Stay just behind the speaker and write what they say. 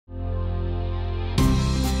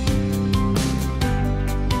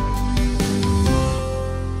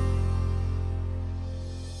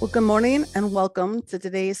Well, good morning and welcome to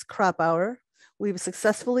today's crop hour. We've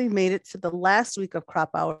successfully made it to the last week of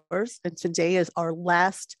crop hours, and today is our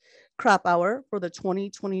last crop hour for the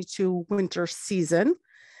 2022 winter season.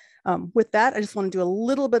 With that, I just want to do a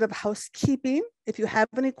little bit of housekeeping. If you have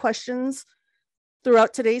any questions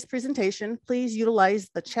throughout today's presentation, please utilize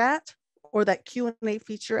the chat or that Q&A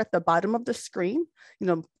feature at the bottom of the screen.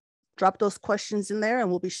 Drop those questions in there and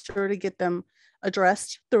we'll be sure to get them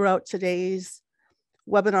addressed throughout today's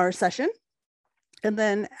webinar session. And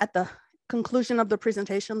then at the conclusion of the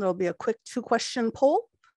presentation, there'll be a quick 2-question poll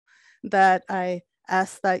that I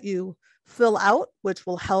ask that you fill out, which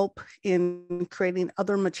will help in creating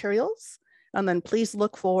other materials. And then please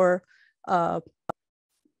look for a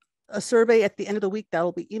survey at the end of the week that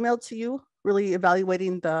will be emailed to you, really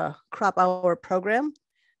evaluating the crop hour program.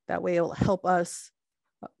 That way it'll help us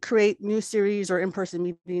create new series or in-person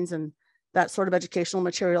meetings and that sort of educational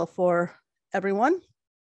material for everyone.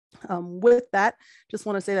 With that, just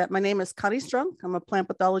want to say that my name is Connie Strunk. I'm a plant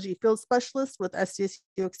pathology field specialist with SDSU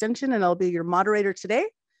Extension, and I'll be your moderator today.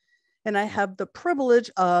 And I have the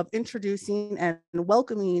privilege of introducing and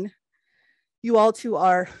welcoming you all to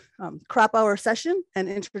our crop hour session and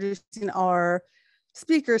introducing our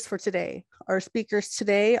speakers for today. Our speakers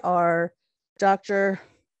today are Dr.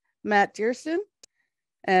 Matt Diersen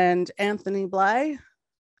and Anthony Bly.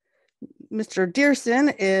 Mr.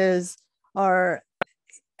 Diersen is our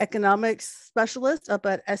economics specialist up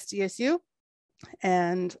at SDSU,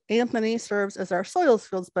 and Anthony serves as our soils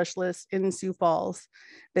field specialist in Sioux Falls.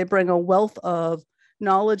 They bring a wealth of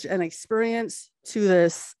knowledge and experience to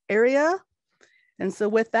this area. And so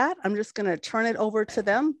with that, I'm just going to turn it over to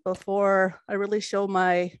them before I really show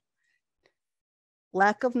my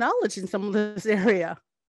lack of knowledge in some of this area.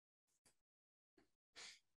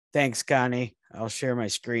 Thanks, Connie. I'll share my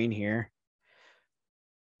screen here.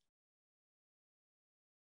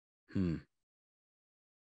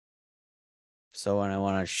 So when I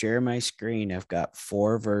want to share my screen, I've got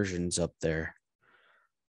 4 versions up there.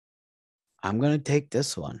 I'm going to take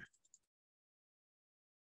this one.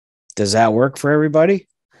 Does that work for everybody?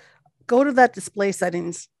 Go to that display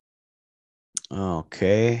settings.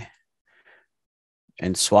 Okay.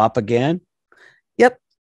 And swap again? Yep.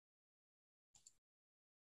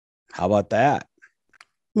 How about that?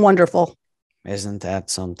 Wonderful. Isn't that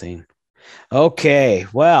something? Okay.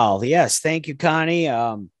 Well, yes. Thank you, Connie.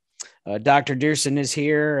 Dr. Diersen is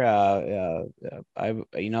here. I'm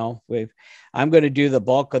going to do the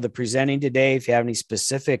bulk of the presenting today. If you have any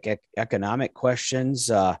specific economic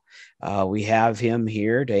questions, we have him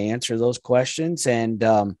here to answer those questions. And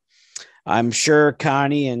I'm sure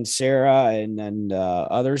Connie and Sarah and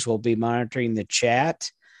others will be monitoring the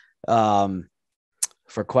chat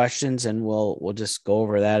for questions, and we'll just go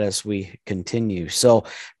over that as we continue. So,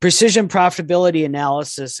 precision profitability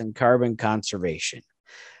analysis and carbon conservation.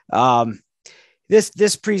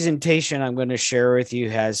 This presentation I'm going to share with you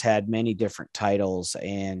has had many different titles,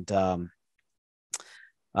 and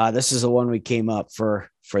this is the one we came up for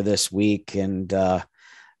this week. And I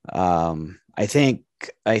think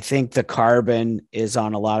the carbon is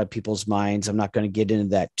on a lot of people's minds. I'm not going to get into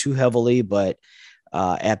that too heavily, but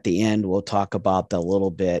at the end we'll talk about that a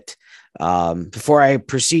little bit. Before I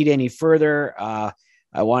proceed any further, I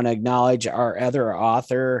want to acknowledge our other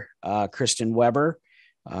author, Kristen Weber.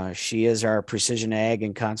 She is our precision ag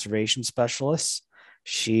and conservation specialist.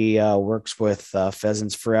 She works with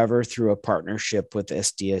Pheasants Forever through a partnership with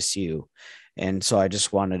SDSU. And so I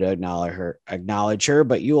just wanted to acknowledge her,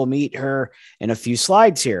 but you will meet her in a few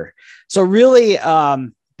slides here. So really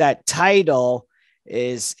that title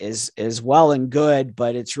is well and good,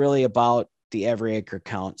 but it's really about the Every Acre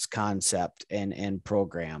Counts concept and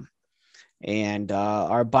program. And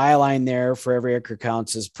our byline there for Every Acre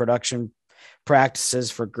Counts is production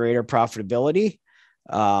practices for greater profitability.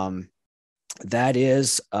 That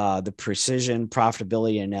is the precision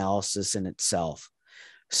profitability analysis in itself.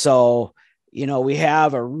 So, we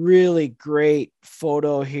have a really great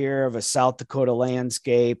photo here of a South Dakota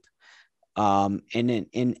landscape. And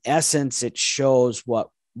in essence, it shows what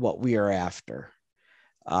we are after.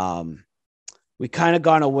 We kind of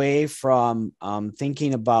gone away from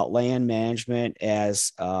thinking about land management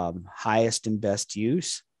as highest and best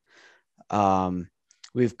use.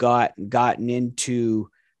 We've gotten into,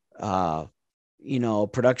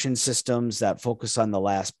 production systems that focus on the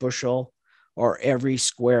last bushel or every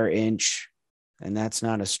square inch. And that's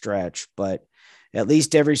not a stretch, but at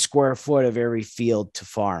least every square foot of every field to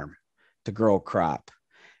farm, to grow crop.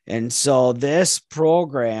 And so this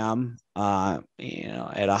program, at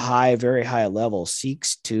a very high level,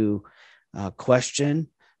 seeks to question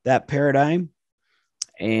that paradigm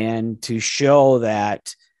and to show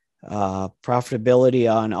that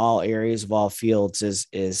profitability on all areas of all fields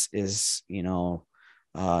is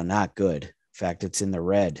not good. In fact, it's in the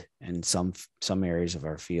red in some areas of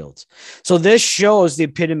our fields. So this shows the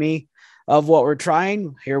epitome of what we're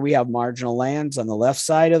trying. Here we have marginal lands on the left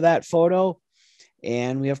side of that photo,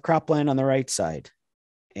 and we have cropland on the right side.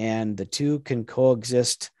 And the two can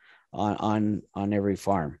coexist on every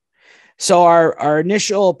farm. So our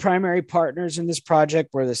initial primary partners in this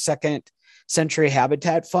project were the Second Century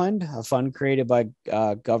Habitat Fund, a fund created by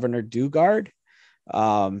Governor Dugard,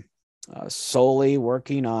 solely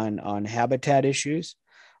working on habitat issues.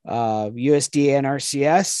 USDA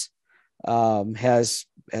NRCS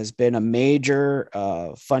has been a major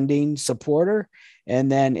funding supporter,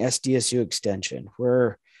 and then SDSU Extension.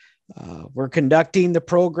 We're conducting the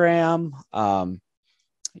program. We're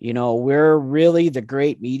really the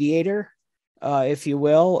great mediator, if you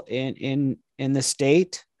will, in the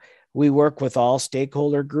state. We work with all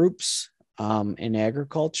stakeholder groups in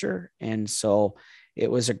agriculture, and so it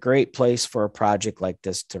was a great place for a project like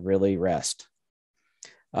this to really rest.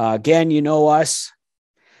 Again, you know us.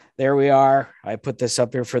 There we are. I put this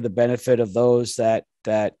up here for the benefit of those that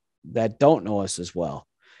don't know us as well.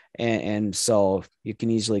 And so you can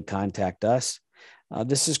easily contact us.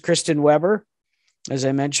 This is Kristen Weber. As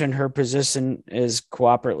I mentioned, her position is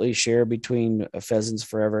cooperatively shared between Pheasants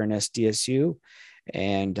Forever and SDSU.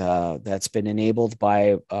 And that's been enabled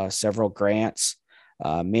by several grants,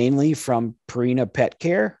 mainly from Purina Pet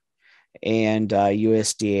Care and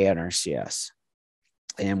USDA NRCS.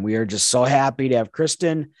 And we are just so happy to have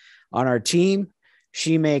Kristen on our team.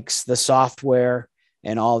 She makes the software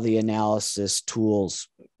and all the analysis tools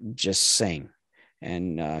just sing.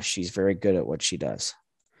 And she's very good at what she does.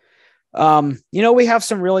 We have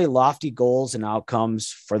some really lofty goals and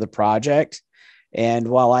outcomes for the project. And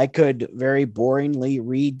while I could very boringly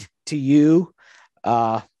read to you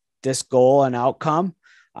this goal and outcome,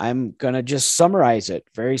 I'm going to just summarize it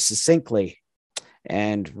very succinctly.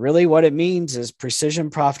 And really what it means is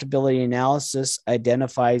precision profitability analysis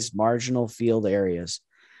identifies marginal field areas.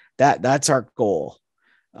 That's our goal,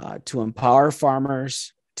 to empower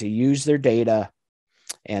farmers to use their data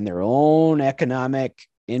and their own economic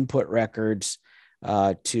input records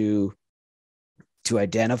to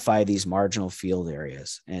identify these marginal field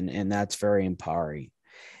areas. And that's very empowering.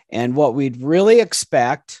 And what we'd really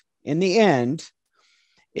expect in the end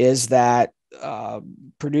is that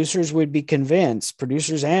producers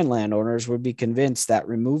and landowners would be convinced that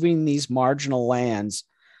removing these marginal lands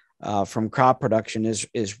from crop production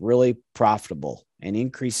is really profitable and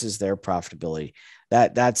increases their profitability.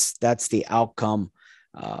 That's the outcome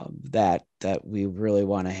that we really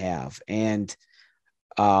want to have. And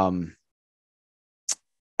I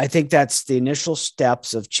think that's the initial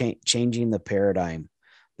steps of changing the paradigm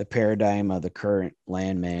of the current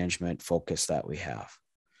land management focus that we have.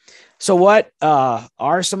 So what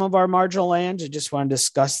are some of our marginal lands? I just want to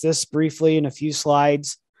discuss this briefly in a few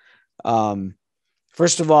slides.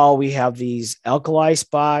 First of all, we have these alkali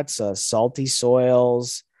spots, salty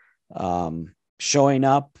soils showing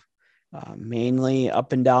up mainly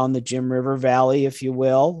up and down the Jim River Valley, if you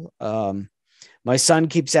will. My son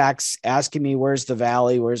keeps asking me, where's the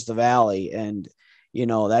valley? And,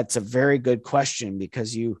 that's a very good question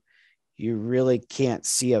because you really can't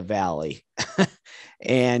see a valley.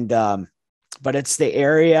 And, but it's the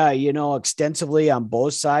area, extensively on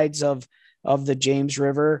both sides of the James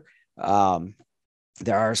River.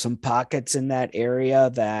 There are some pockets in that area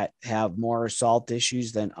that have more salt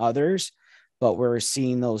issues than others, but we're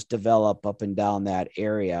seeing those develop up and down that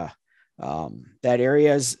area. That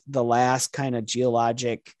area is the last kind of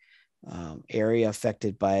geologic area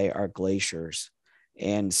affected by our glaciers.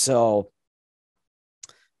 And so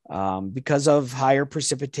because of higher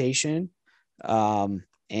precipitation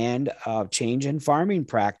and change in farming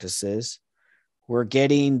practices, we're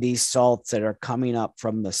getting these salts that are coming up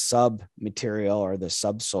from the sub-material or the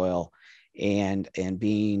subsoil and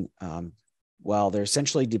being, they're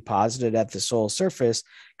essentially deposited at the soil surface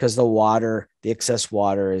because the excess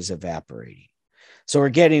water is evaporating. So we're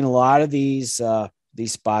getting a lot of these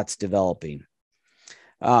spots developing.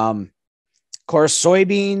 Of course,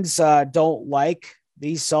 soybeans don't like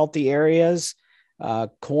these salty areas.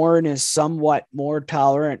 Corn is somewhat more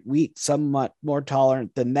tolerant, wheat somewhat more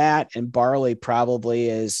tolerant than that, and barley probably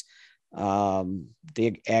is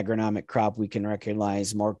the agronomic crop we can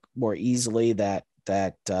recognize more easily that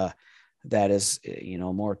is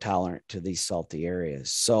more tolerant to these salty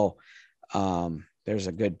areas. So there's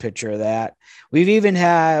a good picture of that. We've even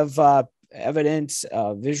have evidence,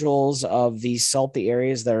 visuals of these salty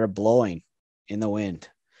areas that are blowing in the wind.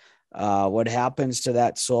 What happens to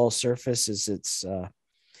that soil surface is it's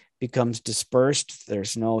becomes dispersed.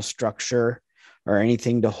 There's no structure or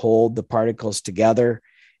anything to hold the particles together,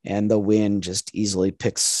 and the wind just easily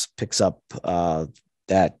picks up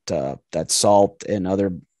that salt and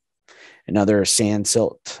other sand,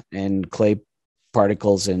 silt, and clay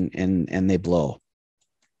particles, and they blow.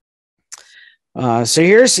 So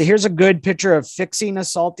here's a good picture of fixing a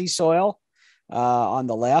salty soil. On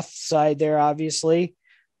the left side there, obviously,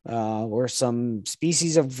 where some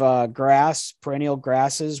species of grass, perennial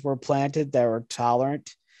grasses, were planted that were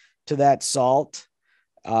tolerant to that salt,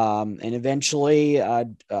 and eventually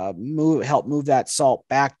help move that salt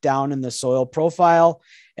back down in the soil profile.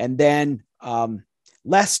 And then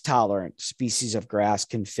less tolerant species of grass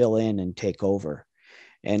can fill in and take over.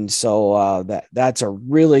 And so that's a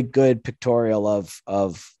really good pictorial of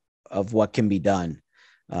what can be done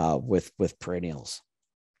with perennials.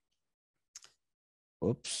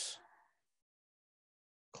 Oops.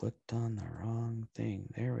 Clicked on the wrong thing.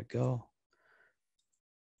 There we go.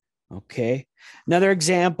 Okay. Another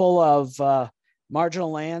example of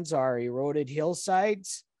marginal lands are eroded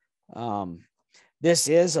hillsides. This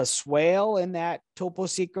is a swale in that topo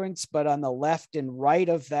sequence, but on the left and right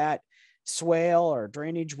of that swale or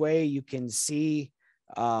drainage way, you can see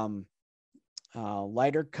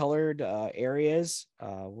lighter colored areas,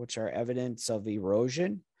 which are evidence of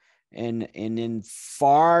erosion. And in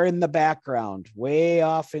far in the background, way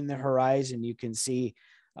off in the horizon, you can see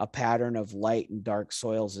a pattern of light and dark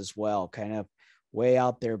soils as well, kind of way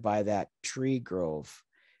out there by that tree grove.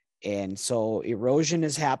 And so erosion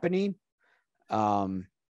is happening. I'm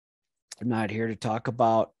not here to talk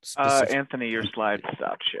about specific. Anthony, your slides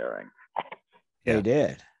stopped sharing. They Yeah.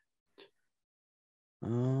 did.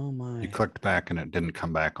 Oh my. You clicked back and it didn't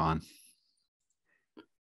come back on.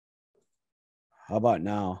 How about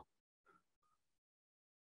now?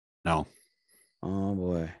 No. Oh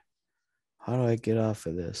boy. How do I get off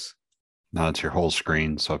of this? No, it's your whole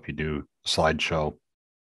screen. So if you do slideshow.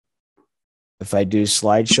 If I do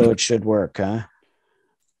slideshow, it should work, huh?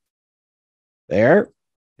 There?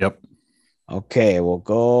 Yep. Okay, we'll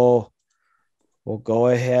go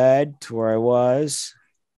ahead to where I was.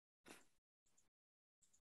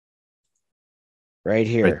 Right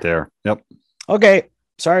here. Right there. Yep. Okay.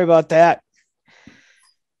 Sorry about that.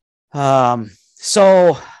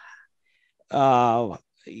 So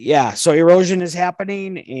erosion is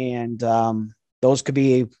happening, and those could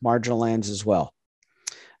be marginal lands as well.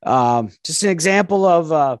 Just an example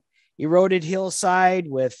of eroded hillside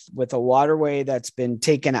with a waterway that's been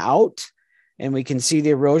taken out, and we can see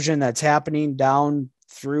the erosion that's happening down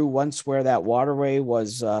through once where that waterway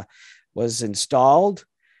was installed.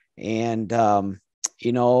 And I'm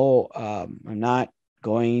not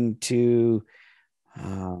going to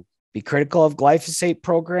be critical of glyphosate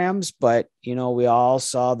programs, but we all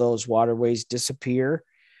saw those waterways disappear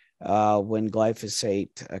when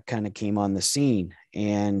glyphosate kind of came on the scene,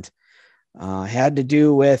 and had to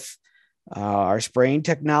do with our spraying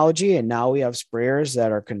technology. And now we have sprayers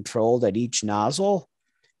that are controlled at each nozzle.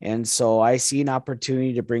 And so I see an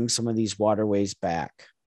opportunity to bring some of these waterways back.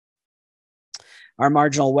 Our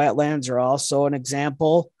marginal wetlands are also an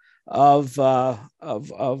example of an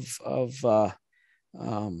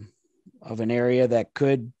area that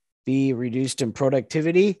could be reduced in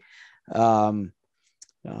productivity.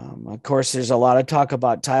 Of course, there's a lot of talk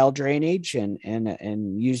about tile drainage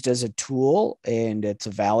and used as a tool, and it's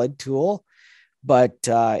a valid tool, but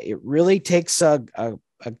it really takes a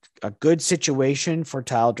good situation for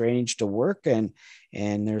tile drainage to work. And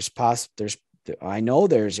I know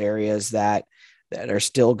there's areas that are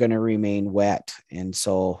still going to remain wet, and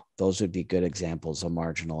so those would be good examples of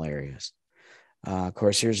marginal areas. Of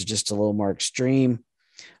course, here's just a little more extreme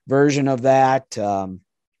version of that.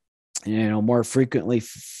 More frequently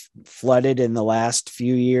flooded in the last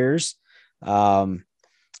few years. I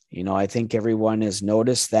think everyone has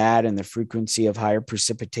noticed that, and the frequency of higher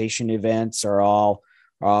precipitation events are all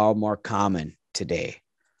more common today.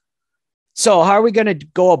 So how are we going to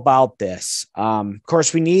go about this? Of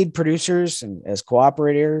course, we need producers and as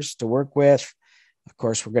cooperators to work with. Of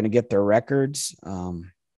course, we're going to get their records.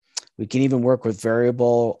 We can even work with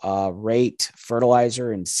variable rate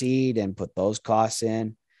fertilizer and seed and put those costs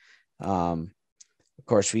in. Of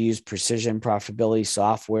course, we use precision profitability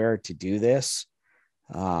software to do this.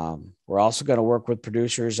 We're also going to work with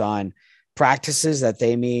producers on practices that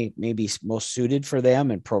they may be most suited for them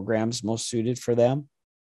and programs most suited for them.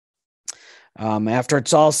 After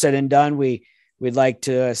it's all said and done, we'd like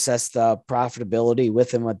to assess the profitability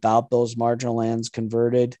with and without those marginal lands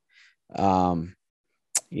converted.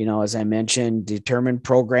 As I mentioned, determine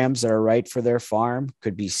programs that are right for their farm.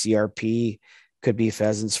 Could be CRP, could be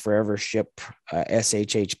Pheasants Forever SHIP,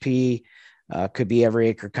 SHHP, could be Every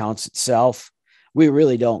Acre Counts itself. We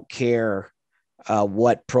really don't care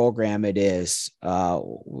what program it is.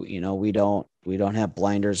 We don't have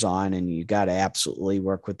blinders on, and you got to absolutely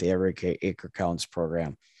work with the Every Acre Counts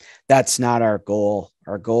program. That's not our goal.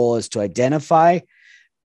 Our goal is to identify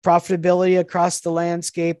profitability across the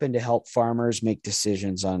landscape and to help farmers make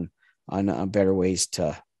decisions on better ways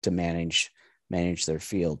to manage their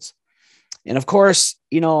fields. And of course,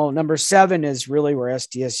 number 7 is really where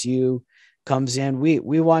SDSU comes in.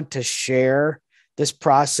 We want to share this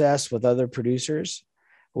process with other producers.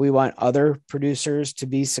 We want other producers to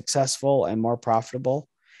be successful and more profitable,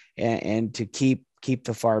 and to keep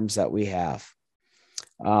the farms that we have.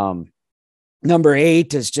 Number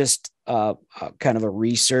 8 is just kind of a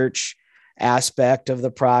research aspect of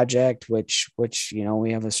the project, which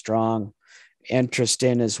we have a strong interest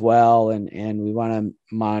in as well, and we want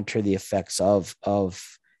to monitor the effects of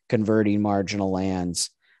converting marginal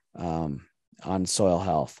lands on soil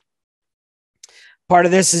health. Part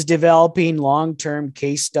of this is developing long-term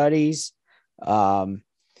case studies,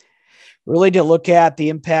 really to look at the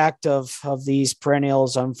impact of these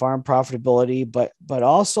perennials on farm profitability, but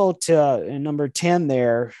also to, in number 10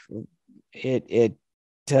 there, to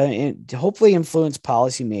hopefully influence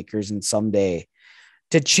policymakers in some day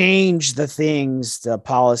to change the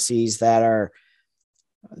policies that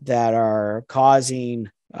are causing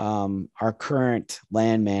our current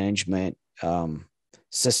land management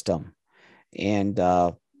system. And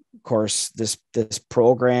of course, this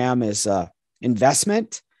program is an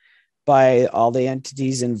investment by all the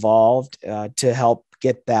entities involved to help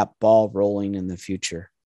get that ball rolling in the future.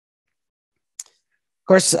 Of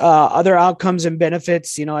course, other outcomes and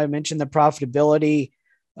benefits, I mentioned the profitability.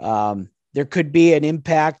 There could be an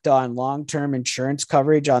impact on long-term insurance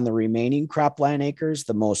coverage on the remaining cropland acres,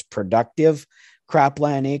 the most productive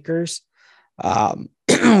cropland acres.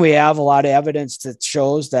 We have a lot of evidence that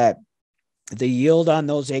shows that the yield on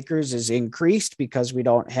those acres is increased because we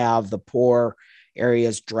don't have the poor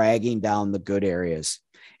areas dragging down the good areas.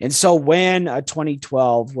 And so when a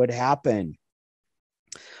 2012 would happen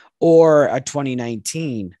or a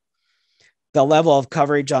 2019, the level of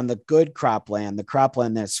coverage on the good cropland, the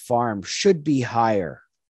cropland that's farmed, should be higher.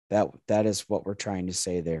 That is what we're trying to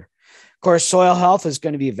say there. Of course, soil health is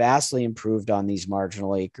going to be vastly improved on these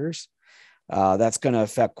marginal acres. That's going to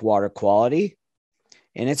affect water quality,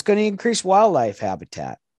 and it's going to increase wildlife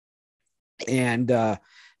habitat. And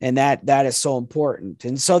that is so important.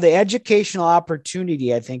 And so the educational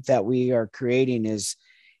opportunity, I think, that we are creating is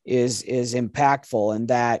impactful, in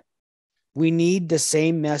that we need the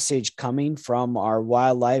same message coming from our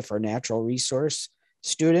wildlife or natural resource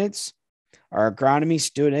students, our agronomy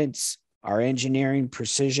students, our engineering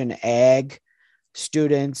precision ag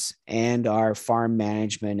students, and our farm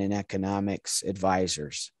management and economics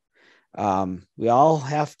advisors. We all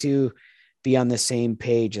have to be on the same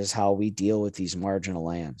page as how we deal with these marginal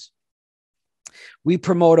lands. We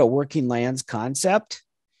promote a working lands concept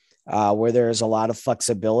where there is a lot of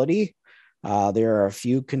flexibility. There are a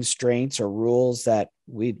few constraints or rules that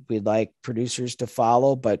we'd like producers to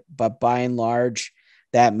follow, but by and large,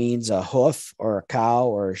 that means a hoof or a cow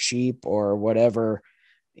or a sheep or whatever,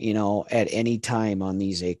 at any time on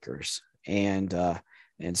these acres. And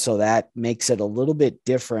so that makes it a little bit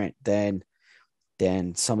different than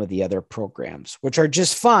some of the other programs, which are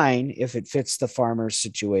just fine if it fits the farmer's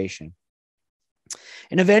situation.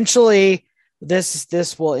 And eventually,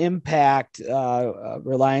 this will impact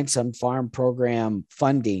reliance on farm program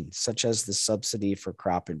funding, such as the subsidy for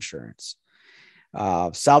crop insurance.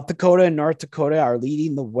 South Dakota and North Dakota are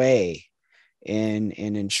leading the way in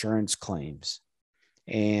insurance claims.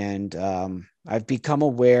 And I've become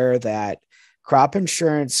aware that crop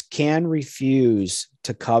insurance can refuse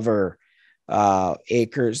to cover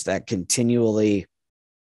acres that continually,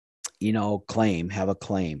 have a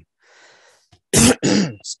claim.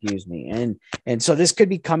 Excuse me. And so this could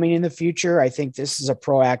be coming in the future. I think this is a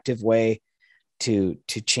proactive way to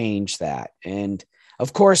change that. And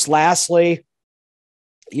of course, lastly,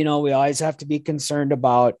 we always have to be concerned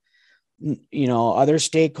about, other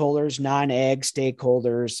stakeholders, non-ag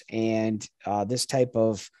stakeholders, and this type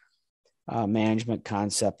of management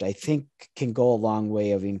concept, I think, can go a long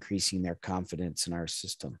way of increasing their confidence in our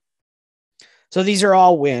system. So these are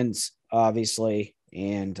all wins, obviously,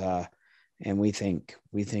 and we think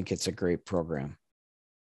it's a great program.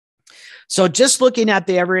 So just looking at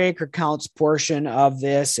the Every Acre Counts portion of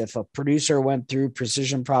this, if a producer went through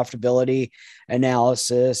precision profitability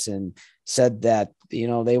analysis and said that,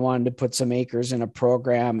 they wanted to put some acres in a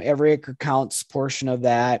program, Every Acre Counts portion of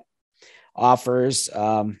that offers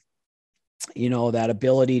that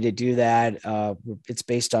ability to do that. It's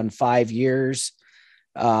based on 5 years.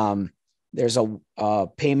 There's a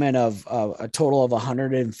payment of a total of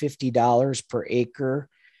 $150 per acre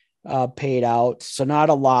paid out. So not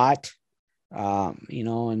a lot,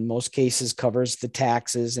 in most cases covers the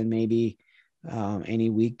taxes and maybe any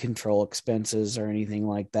weed control expenses or anything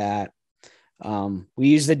like that. We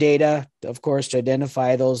use the data, of course, to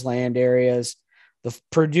identify those land areas. The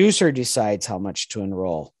producer decides how much to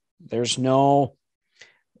enroll. There's no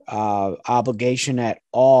obligation at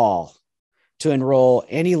all to enroll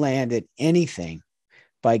any land at anything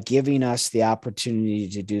by giving us the opportunity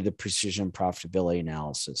to do the precision profitability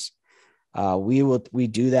analysis. We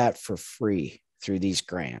do that for free through these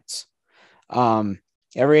grants.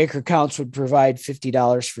 Every acre counts would provide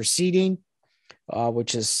 $50 for seeding,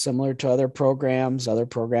 which is similar to other programs. Other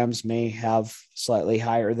programs may have slightly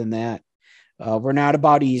higher than that. We're not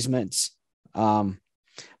about easements.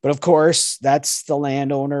 But of course, that's the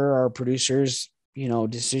landowner or producer's,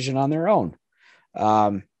 decision on their own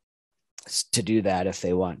to do that if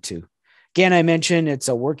they want to. Again, I mentioned it's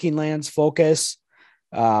a working lands focus.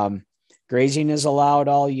 Grazing is allowed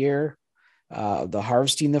all year. The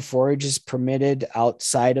harvesting the forage is permitted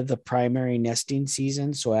outside of the primary nesting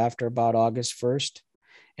season, so after about August 1st.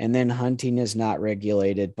 And then hunting is not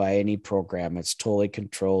regulated by any program. It's totally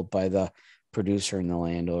controlled by the producer and the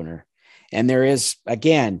landowner. And there is,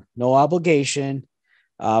 again, no obligation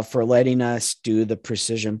for letting us do the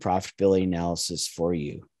precision profitability analysis for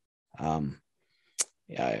you.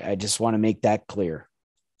 I just want to make that clear.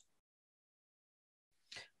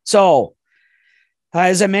 So,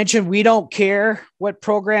 as I mentioned, we don't care what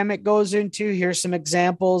program it goes into. Here's some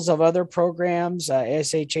examples of other programs.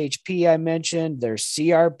 SHHP I mentioned. There's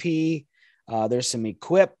CRP. There's some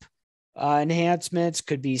EQIP enhancements.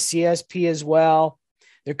 Could be CSP as well.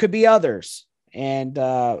 There could be others, and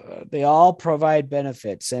they all provide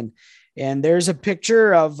benefits. And there's a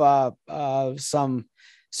picture of some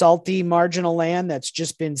salty marginal land that's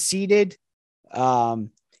just been seeded.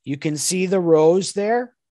 You can see the rows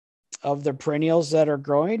there of the perennials that are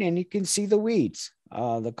growing, and you can see the weeds.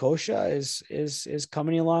 The kochia is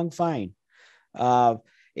coming along fine.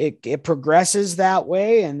 It progresses that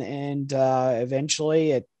way, and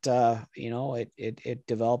eventually it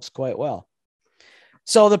develops quite well.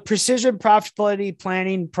 So the precision profitability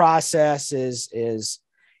planning process is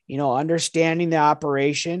understanding the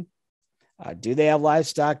operation. Do they have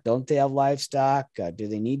livestock? Don't they have livestock? Do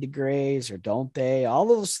they need to graze or don't they? All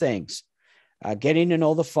those things. Getting to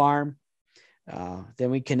know the farm. Then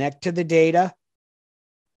we connect to the data.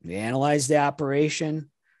 We analyze the operation.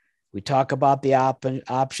 We talk about the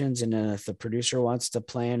options, and then if the producer wants to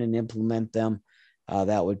plan and implement them,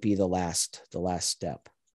 that would be the last step.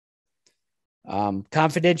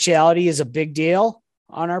 Confidentiality is a big deal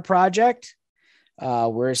on our project.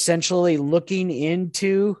 We're essentially looking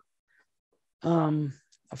into a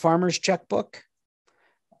farmer's checkbook.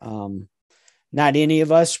 Not any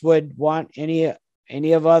of us would want any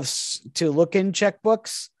of us to look in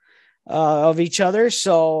checkbooks of each other.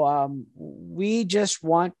 So we just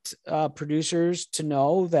want producers to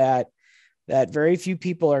know that very few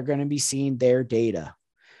people are going to be seeing their data.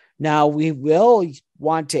 Now, we will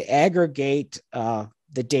want to aggregate the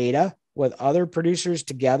data with other producers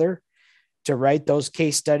together to write those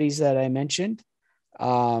case studies that I mentioned.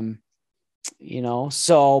 But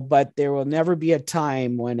there will never be a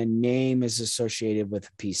time when a name is associated with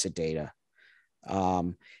a piece of data.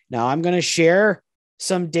 Now I'm going to share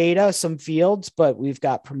some data, some fields, but we've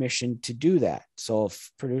got permission to do that. So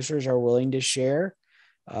if producers are willing to share,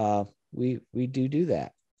 we do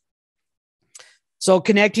that. So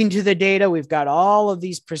connecting to the data, we've got all of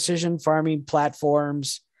these precision farming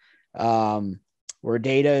platforms where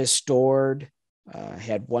data is stored.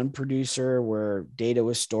 Had one producer where data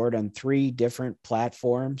was stored on 3 different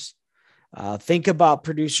platforms. Think about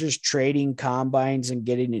producers trading combines and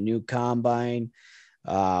getting a new combine.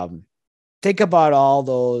 Think about all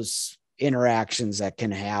those interactions that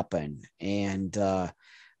can happen. And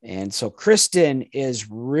so Kristen is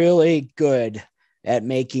really good at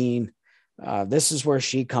making, this is where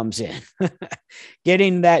she comes in,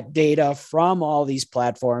 getting that data from all these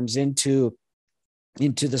platforms into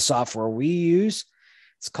the software we use.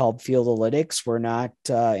 It's called Field Analytics. We're not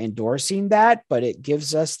endorsing that, but it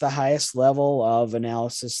gives us the highest level of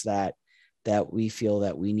analysis that we feel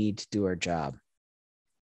that we need to do our job.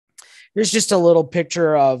 Here's just a little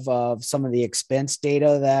picture of some of the expense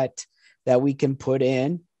data that we can put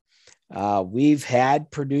in. We've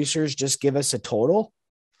had producers just give us a total,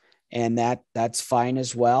 and that's fine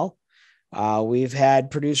as well. We've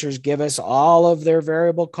had producers give us all of their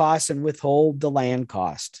variable costs and withhold the land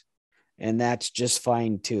cost. and that's just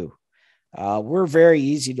fine too. We're very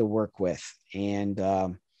easy to work with, and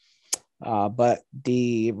but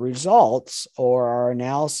the results or our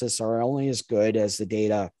analysis are only as good as the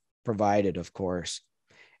data provided, of course.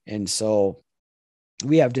 And so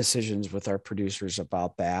we have decisions with our producers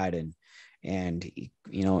about that, and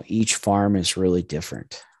each farm is really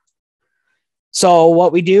different. So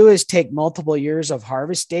what we do is take multiple years of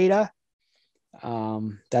harvest data.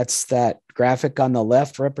 That's that graphic on the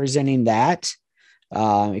left representing that.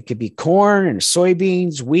 It could be corn and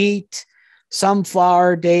soybeans, wheat,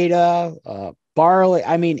 sunflower data, barley.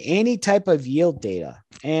 I mean, any type of yield data.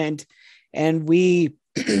 And we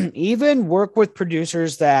even work with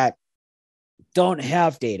producers that don't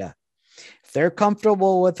have data. If they're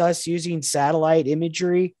comfortable with us using satellite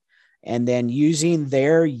imagery and then using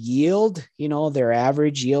their yield, their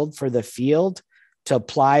average yield for the field to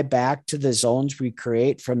apply back to the zones we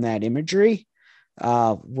create from that imagery,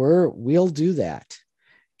 we'll do that.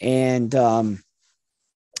 And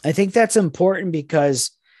I think that's important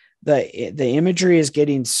because the imagery is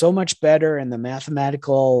getting so much better, and the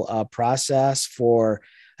mathematical process for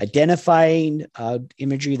identifying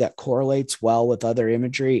imagery that correlates well with other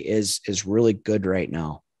imagery is really good right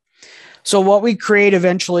now. So what we create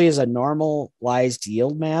eventually is a normalized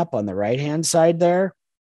yield map on the right-hand side there.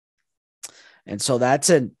 And so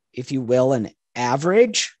that's if you will, an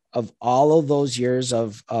average of all of those years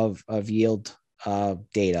of yield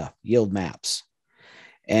data, yield maps.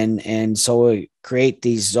 And so we create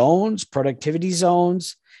these zones, productivity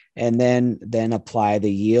zones, and then apply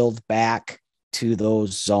the yield back to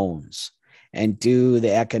those zones and do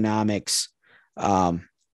the economics on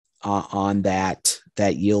that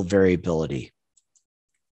yield variability.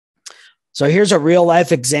 So here's a real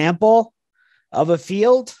life example of a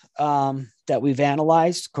field that we've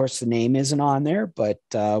analyzed. Of course, the name isn't on there, but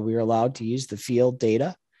we are allowed to use the field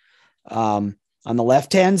data. On the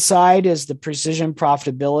left-hand side is the precision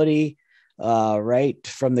profitability right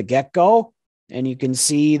from the get-go. And you can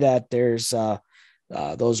see that there's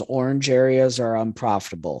those orange areas are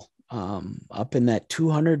unprofitable, up in that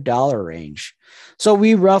 $200 range. So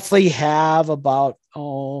we roughly have about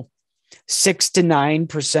 6 to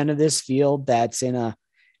 9% of this field that's in a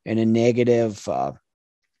negative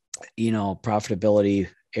profitability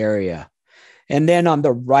area. And then on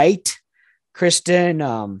the right,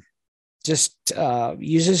 Kristen just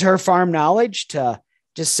uses her farm knowledge to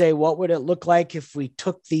just say, what would it look like if we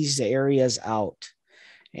took these areas out?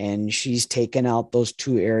 And she's taken out those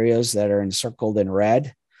 2 areas that are encircled in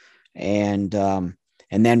red, and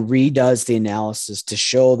then redoes the analysis to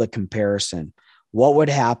show the comparison. What would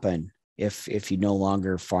happen if you no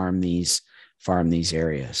longer farm these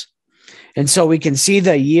areas? And so we can see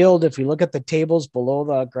the yield. If we look at the tables below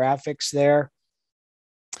the graphics there,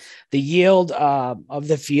 the yield of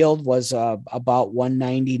the field was about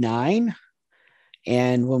 199.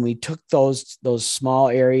 And when we took those small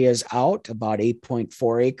areas out, about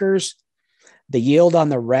 8.4 acres, the yield on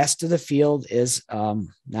the rest of the field is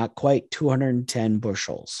not quite 210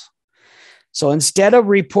 bushels. So instead of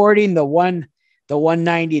reporting the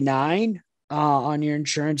 199 on your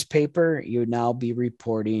insurance paper, you would now be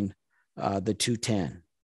reporting the 210.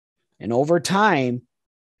 And over time,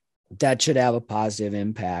 that should have a positive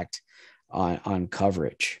impact on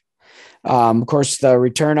coverage. Of course, the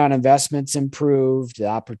return on investment's improved. The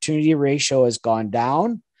opportunity ratio has gone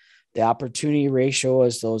down. The opportunity ratio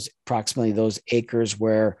is approximately those acres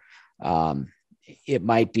where it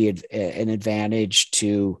might be an advantage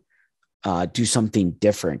to do something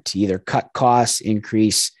different, to either cut costs,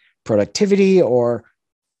 increase productivity, or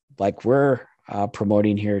like we're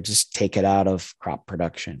promoting here, just take it out of crop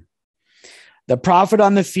production. The profit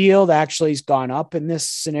on the field actually has gone up in this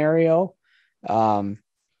scenario.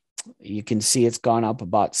 You can see it's gone up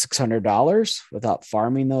about $600 without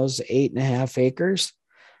farming those 8.5 acres.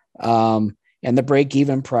 And the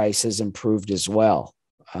break-even price has improved as well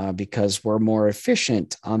because we're more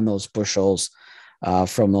efficient on those bushels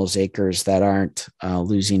from those acres that aren't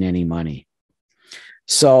losing any money.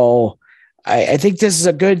 So I think this is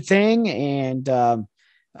a good thing. And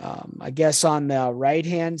I guess on the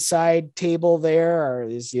right-hand side table there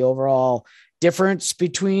is the overall difference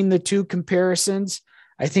between the 2 comparisons.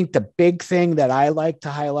 I think the big thing that I like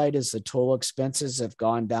to highlight is the total expenses have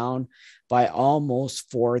gone down by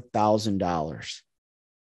almost $4,000.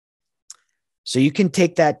 So you can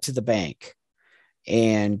take that to the bank.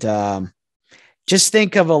 And just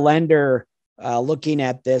think of a lender looking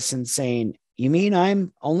at this and saying, you mean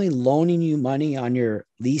I'm only loaning you money on your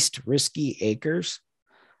least risky acres?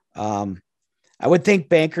 I would think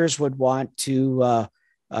bankers would want to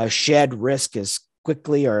shed risk as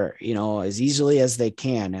quickly or, as easily as they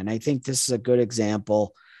can. And I think this is a good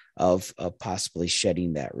example of possibly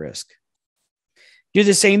shedding that risk. Do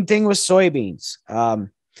the same thing with soybeans.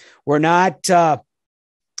 We're not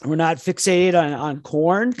fixated on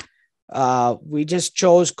corn. We just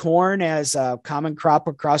chose corn as a common crop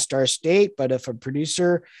across our state. But if a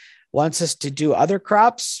producer wants us to do other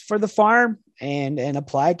crops for the farm and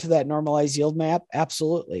apply to that normalized yield map,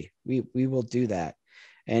 absolutely, we will do that.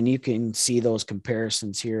 And you can see those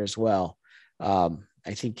comparisons here as well.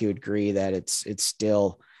 I think you agree that it's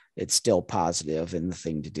still positive and the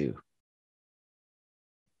thing to do.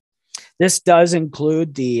 This does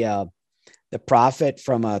include the profit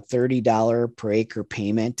from a $30 per acre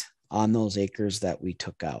payment on those acres that we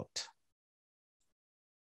took out.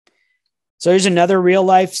 So here's another real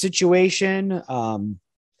life situation.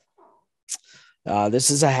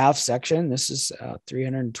 This is a half section. This is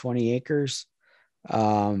 320 acres.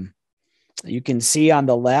 You can see on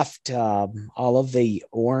the left all of the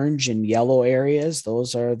orange and yellow areas.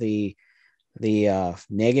 Those are the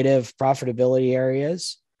negative profitability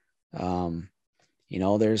areas.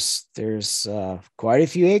 There's quite a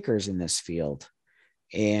few acres in this field,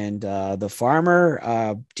 and the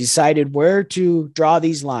farmer decided where to draw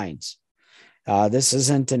these lines. This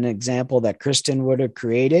isn't an example that Kristen would have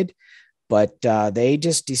created, but they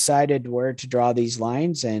just decided where to draw these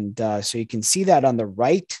lines. And so you can see that on the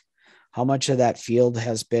right, how much of that field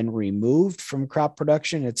has been removed from crop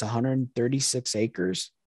production. It's 136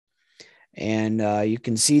 acres. And you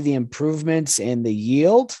can see the improvements in the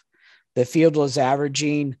yield. The field was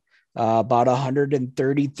averaging about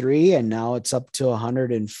 133, and now it's up to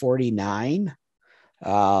 149.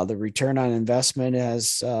 The return on investment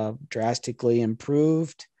has drastically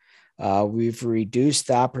improved. We've reduced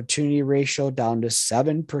the opportunity ratio down to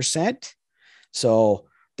 7%. So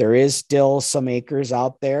there is still some acres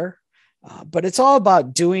out there, but it's all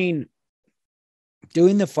about doing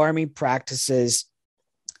the farming practices,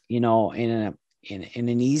 in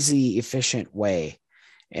an easy, efficient way.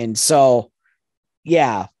 And so,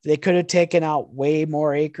 yeah, they could have taken out way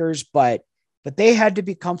more acres, but they had to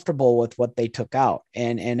be comfortable with what they took out.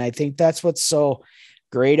 And I think that's what's so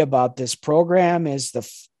great about this program is the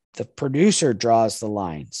producer draws the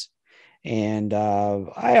lines. And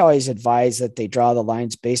I always advise that they draw the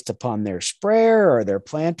lines based upon their sprayer or their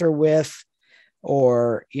planter width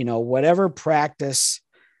or, whatever practice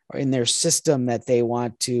in their system that they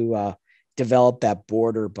want to develop that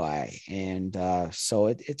border by. And so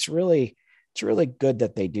it's really good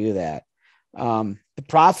that they do that. The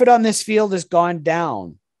profit on this field has gone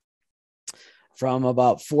down from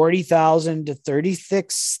about 40,000 to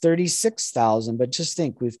 36,000. But just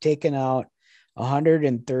think, we've taken out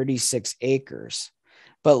 136 acres.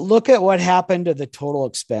 But look at what happened to the total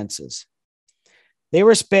expenses. They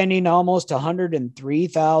were spending almost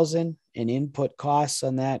 103,000 in input costs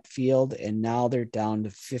on that field, and now they're down to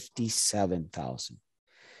 57,000.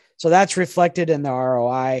 So that's reflected in the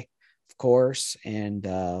ROI, of course, and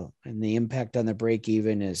the impact on the break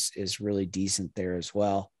even is really decent there as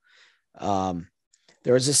well.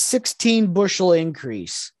 There was a 16 bushel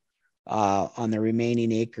increase on the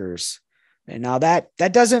remaining acres. And now that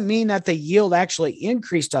doesn't mean that the yield actually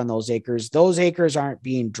increased on those acres. Those acres aren't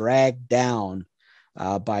being dragged down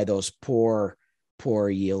by those poor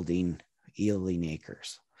yielding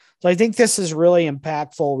acres. So I think this is really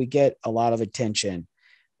impactful. We get a lot of attention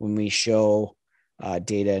when we show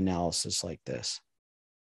data analysis like this.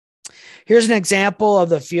 Here's an example of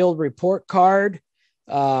the field report card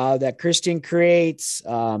that Kristen creates.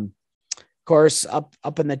 Of course,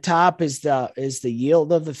 up in the top is the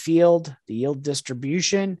yield of the field, the yield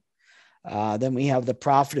distribution. Then we have the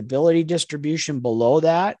profitability distribution below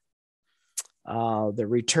that. The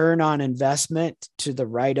return on investment to the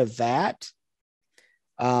right of that.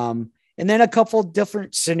 And then a couple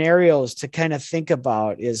different scenarios to kind of think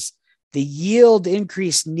about is the yield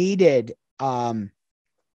increase needed on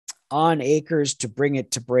acres to bring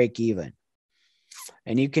it to break even.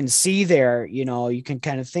 And you can see there, you can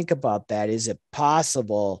kind of think about that. Is it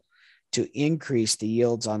possible to increase the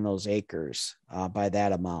yields on those acres by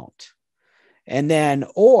that amount? And then,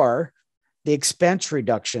 or the expense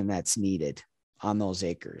reduction that's needed on those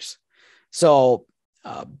acres. So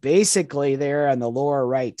basically there on the lower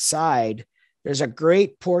right side, there's a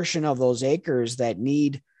great portion of those acres that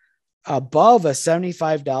need above a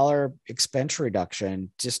 $75 expense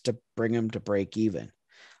reduction just to bring them to break even.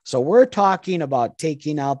 So we're talking about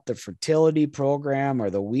taking out the fertility program or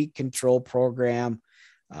the weed control program.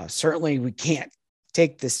 Certainly we can't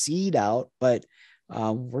take the seed out, but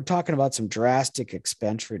we're talking about some drastic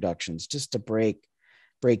expense reductions just to break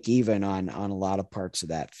even on a lot of parts of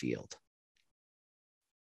that field.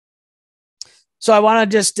 So I want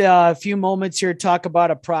to just a few moments here talk about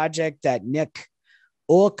a project that Nick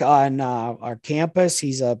Ulk on our campus.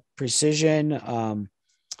 He's a precision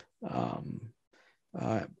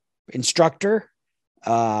instructor.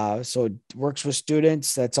 So works with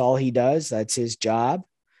students. That's all he does. That's his job.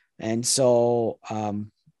 And so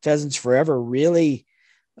Pheasants Forever really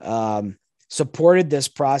supported this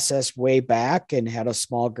process way back and had a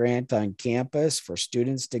small grant on campus for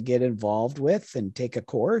students to get involved with and take a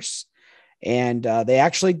course. And they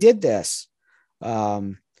actually did this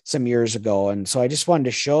some years ago. And so I just wanted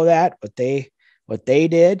to show that what they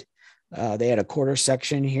did. They had a quarter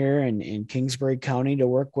section here in Kingsbury County to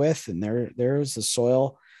work with, and there's the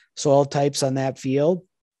soil types on that field.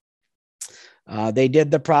 They did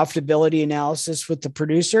the profitability analysis with the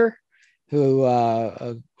producer, who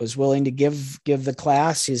was willing to give the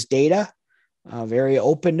class his data. Very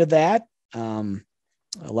open to that.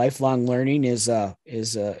 Lifelong learning is a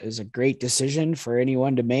great decision for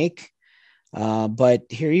anyone to make. But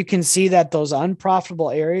here you can see that those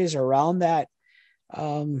unprofitable areas around that,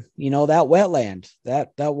 that wetland,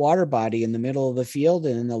 that water body in the middle of the field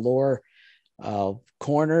and in the lower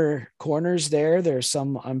corners there's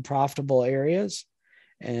some unprofitable areas.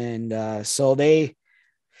 And so they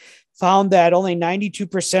found that only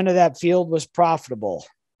 92% of that field was profitable.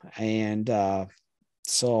 And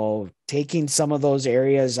so taking some of those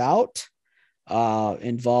areas out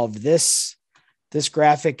involved this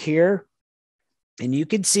graphic here. And you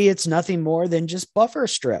can see it's nothing more than just buffer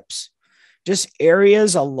strips, just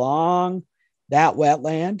areas along that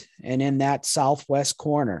wetland and in that southwest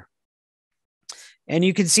corner. And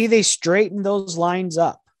you can see they straighten those lines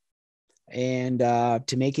up and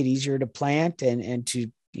to make it easier to plant and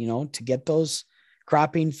to get those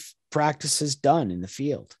cropping practices done in the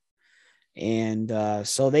field. And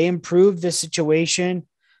so they improved the situation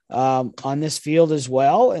on this field as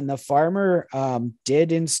well. And the farmer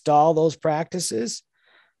did install those practices.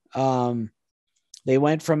 They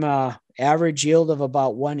went from a average yield of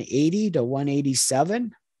about 180 to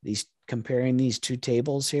 187, comparing these two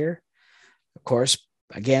tables here. Of course,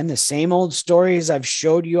 again, the same old stories I've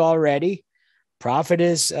showed you already. Profit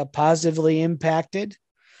is positively impacted.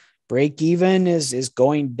 Break even is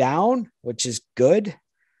going down, which is good.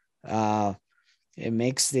 It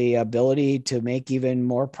makes the ability to make even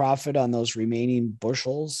more profit on those remaining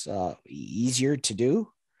bushels easier to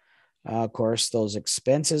do. Of course, those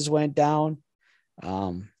expenses went down.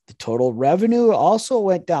 The total revenue also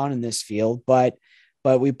went down in this field, but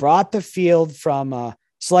we brought the field from a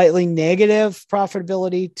slightly negative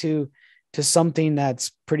profitability to something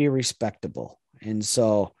that's pretty respectable. And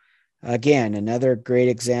so, again, another great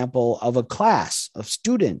example of a class of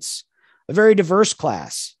students, a very diverse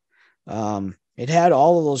class. It had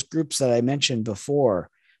all of those groups that I mentioned before: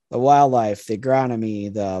 the wildlife, the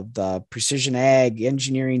agronomy, the precision ag,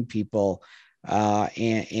 engineering people,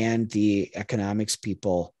 and the economics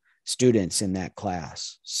people, students in that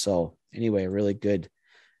class. So anyway, really good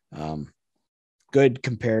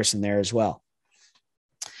comparison there as well.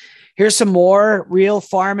 Here's some more real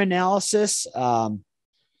farm analysis. Again,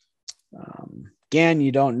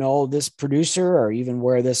 you don't know this producer or even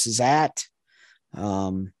where this is at.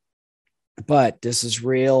 But this is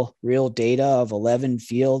real data of 11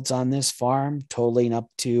 fields on this farm, totaling up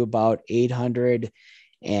to about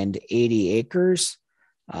 880 acres.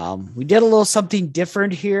 We did a little something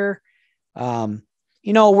different here. We're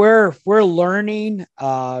learning,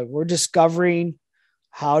 we're discovering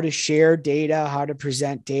how to share data, how to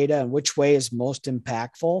present data, and which way is most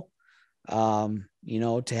impactful, to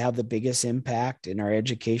have the biggest impact in our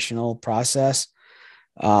educational process.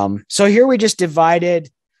 So here we just divided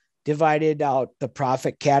out the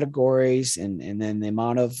profit categories and then the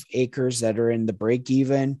amount of acres that are in the break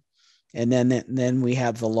even. And then we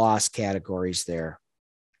have the loss categories there.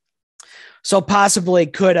 So possibly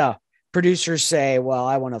could a producer say, well,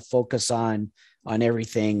 I want to focus on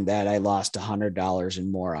everything that I lost $100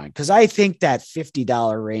 and more on? Because I think that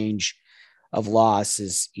 $50 range of loss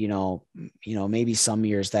is, maybe some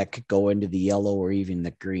years that could go into the yellow or even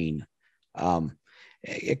the green.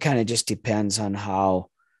 It kind of just depends on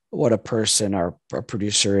what a person or a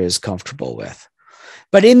producer is comfortable with.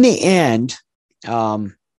 But in the end,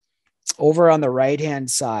 over on the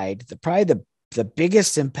right-hand side, probably the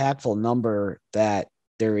biggest impactful number that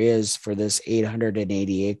there is for this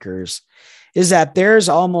 880 acres is that there's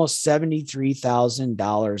almost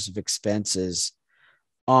 $73,000 of expenses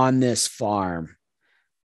on this farm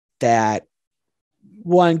that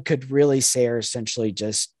one could really say are essentially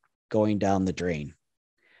just going down the drain,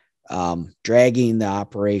 dragging the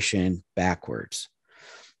operation backwards.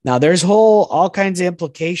 Now there's all kinds of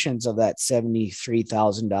implications of that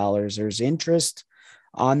 $73,000. There's interest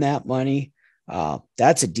on that money.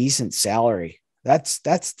 That's a decent salary. That's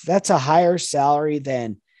a higher salary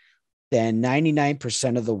than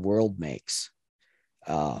 99% of the world makes.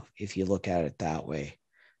 If you look at it that way,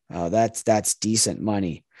 that's decent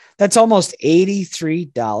money. That's almost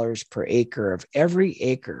 $83 per acre of every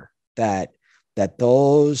acre that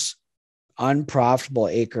those unprofitable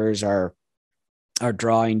acres are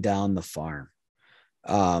drawing down the farm.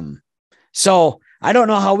 So I don't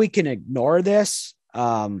know how we can ignore this.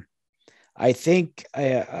 I think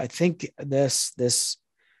this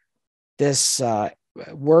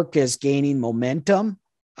work is gaining momentum.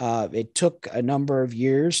 It took a number of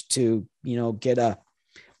years to, get a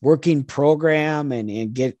working program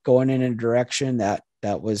and get going in a direction that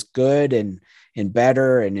was good and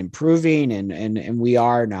better and improving. And we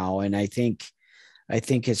are now. And I think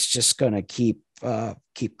it's just going to keep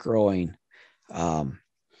growing. And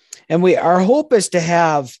our hope is to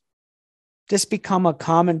have this become a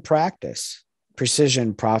common practice,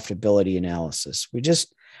 precision profitability analysis. We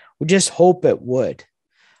just hope it would.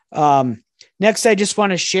 Next, I just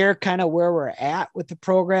want to share kind of where we're at with the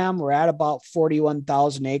program. We're at about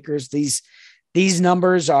 41,000 acres. These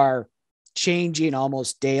numbers are changing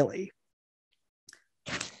almost daily.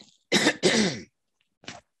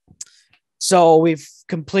 So we've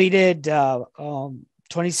completed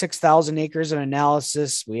 26,000 acres of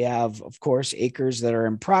analysis. We have, of course, acres that are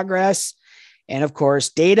in progress. And of course,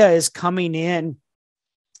 data is coming in.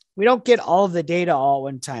 We don't get all of the data all at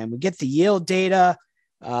one time. We get the yield data,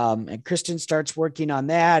 and Kristen starts working on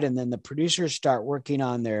that. And then the producers start working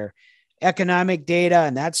on their economic data,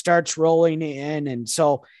 and that starts rolling in. And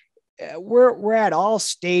so we're at all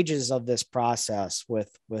stages of this process with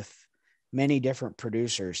many different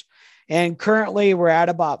producers. And currently we're at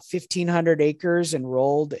about 1,500 acres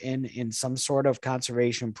enrolled in some sort of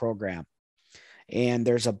conservation program. And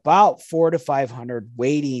there's about 400 to 500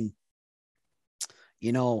 waiting,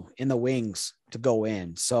 in the wings to go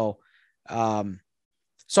in. So I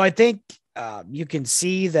think you can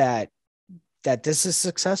see that this is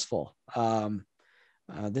successful.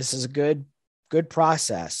 This is a good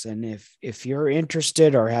process. And if you're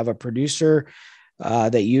interested or have a producer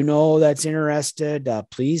that that's interested,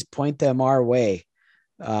 please point them our way.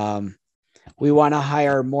 We want to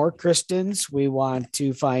hire more Kristens. We want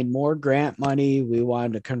to find more grant money. We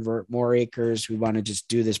want to convert more acres. We want to just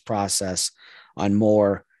do this process on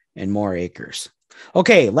more and more acres.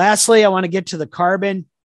 Okay. Lastly, I want to get to the carbon.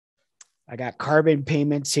 I got carbon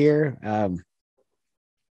payments here.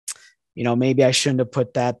 Maybe I shouldn't have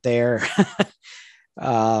put that there.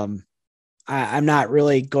 I'm not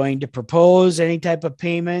really going to propose any type of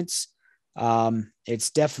payments. It's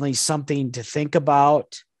definitely something to think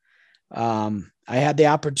about. I had the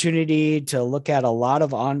opportunity to look at a lot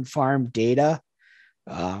of on-farm data.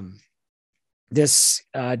 This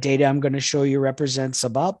data I'm going to show you represents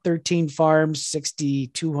about 13 farms,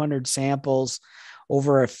 6,200 samples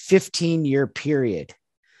over a 15-year period.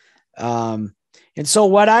 And so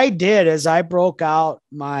what I did is I broke out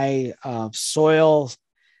my soil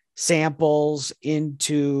samples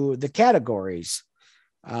into the categories.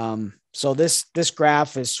 So this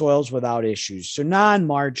graph is soils without issues. So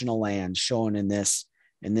non-marginal lands shown in this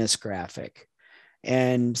graphic.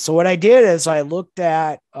 And so what I did is I looked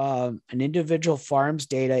at an individual farm's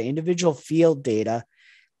data, individual field data,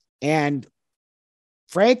 and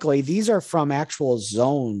frankly, these are from actual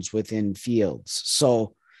zones within fields.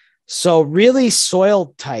 So really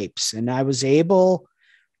soil types. And I was able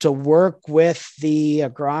to work with the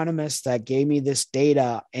agronomist that gave me this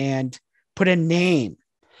data and put a name.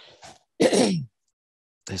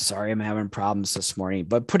 Sorry, I'm having problems this morning,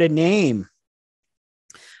 but put a name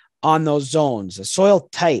on those zones, a soil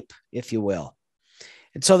type, if you will.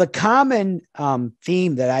 And so the common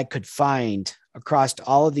theme that I could find across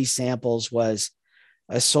all of these samples was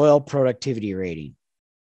a soil productivity rating.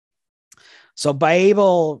 So by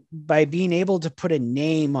being able to put a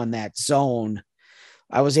name on that zone,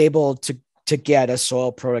 I was able to get a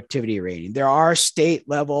soil productivity rating. There are state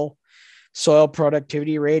level soil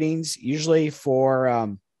productivity ratings, usually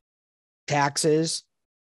for taxes.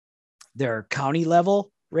 There are county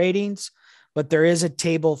level ratings, but there is a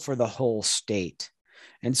table for the whole state.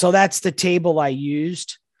 And so that's the table I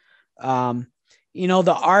used. The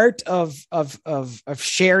art of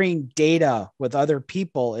sharing data with other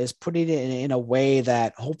people is putting it in a way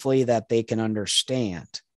that hopefully that they can understand.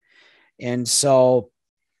 And so,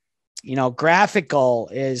 graphical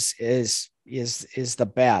is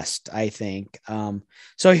the best, I think.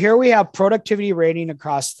 So here we have productivity rating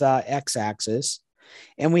across the x-axis.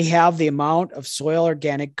 And we have the amount of soil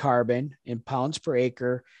organic carbon in pounds per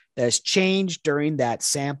acre that has changed during that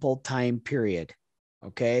sample time period.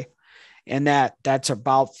 Okay. And that's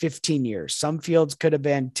about 15 years. Some fields could have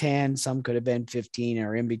been 10, some could have been 15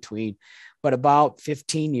 or in between, but about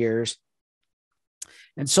 15 years.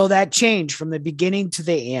 And so that changed from the beginning to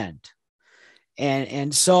the end.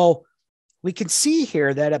 And so we can see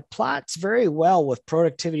here that it plots very well with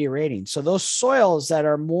productivity rating. So those soils that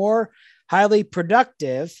are more highly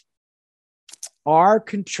productive are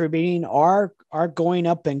contributing, are going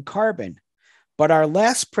up in carbon, but our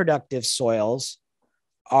less productive soils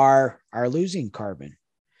are losing carbon.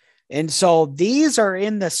 And so these are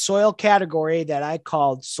in the soil category that I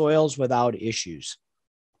called soils without issues.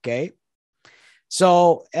 Okay.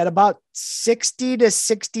 So at about 60 to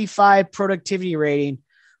 65 productivity rating,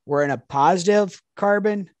 we're in a positive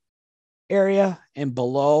carbon area, and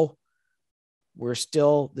below,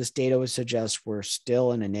 this data would suggest we're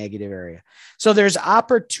still in a negative area. So there's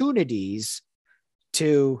opportunities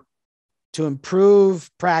to improve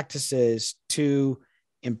practices, to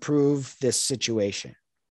improve this situation.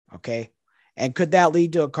 Okay. And could that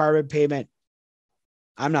lead to a carbon payment?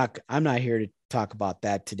 I'm not here to talk about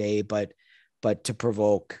that today, but to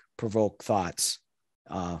provoke thoughts,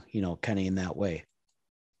 kind of in that way.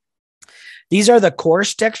 These are the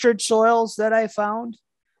coarse textured soils that I found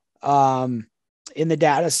in the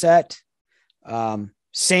data set.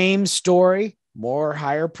 Same story,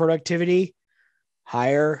 higher productivity,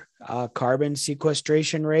 higher carbon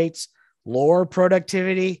sequestration rates, lower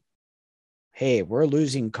productivity. Hey, we're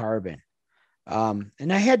losing carbon.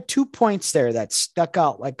 And I had 2 points there that stuck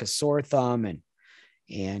out like a sore thumb,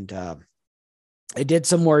 and I did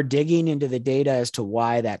some more digging into the data as to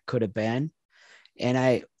why that could have been. And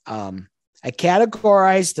I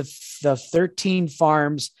categorized the 13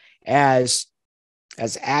 farms as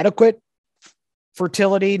adequate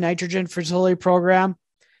fertility, nitrogen fertility program,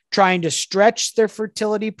 trying to stretch their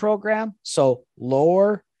fertility program, so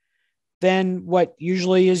lower than what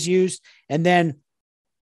usually is used, and then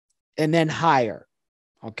higher.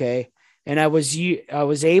 Okay. And I was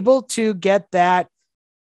able to get that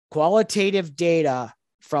qualitative data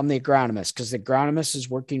from the agronomist, because the agronomist is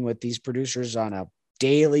working with these producers on a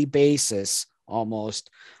daily basis, almost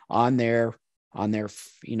on their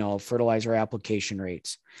fertilizer application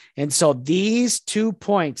rates. And so these 2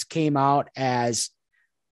 points came out as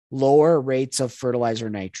lower rates of fertilizer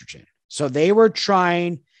nitrogen. So they were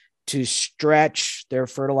trying to stretch their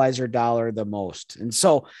fertilizer dollar the most. And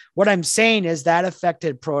so what I'm saying is that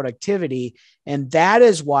affected productivity. And that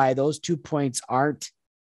is why those 2 points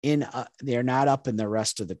they're not up in the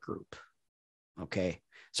rest of the group. Okay.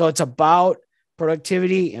 So it's about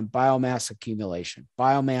productivity and biomass accumulation.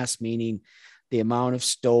 Biomass meaning the amount of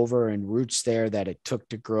stover and roots there that it took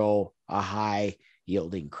to grow a high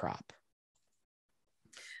yielding crop.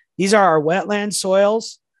 These are our wetland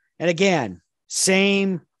soils. And again,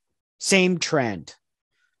 same trend.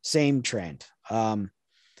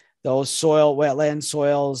 Those wetland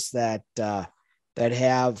soils that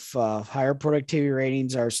have higher productivity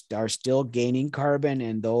ratings are still gaining carbon,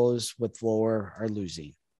 and those with lower are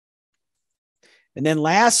losing. And then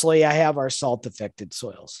lastly, I have our salt affected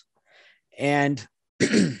soils. And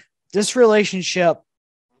this relationship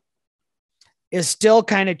is still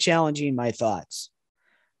kind of challenging my thoughts.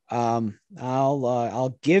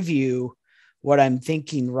 I'll give you what I'm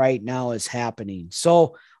thinking right now is happening.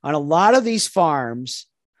 So on a lot of these farms,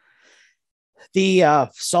 the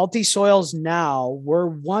salty soils now were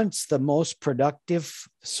once the most productive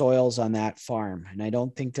soils on that farm. And I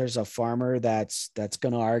don't think there's a farmer that's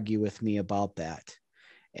going to argue with me about that.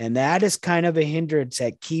 And that is kind of a hindrance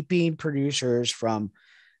at keeping producers from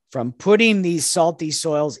putting these salty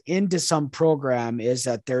soils into some program, is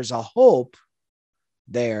that there's a hope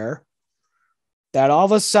there that all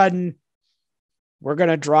of a sudden we're going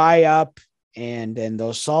to dry up and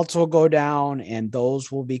those salts will go down and those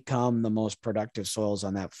will become the most productive soils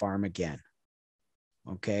on that farm again.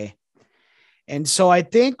 Okay. And so I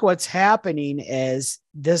think what's happening is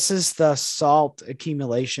this is the salt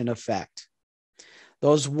accumulation effect.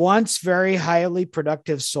 Those once very highly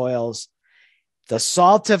productive soils, the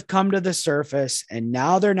salts have come to the surface and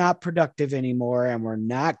now they're not productive anymore, and we're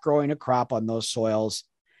not growing a crop on those soils.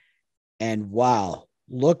 And wow,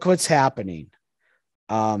 look what's happening.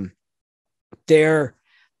 They're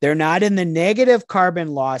not in the negative carbon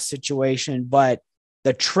loss situation, but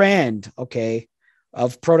the trend, okay,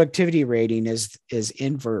 of productivity rating is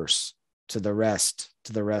inverse to the rest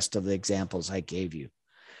of the examples I gave you.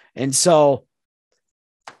 And so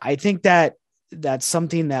I think that's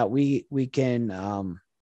something that we can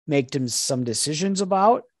make some decisions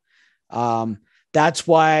about. That's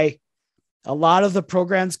why a lot of the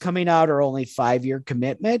programs coming out are only 5-year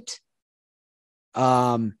commitment.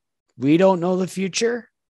 We don't know the future.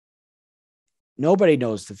 Nobody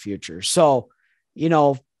knows the future. So,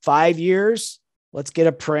 5 years, let's get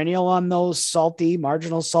a perennial on those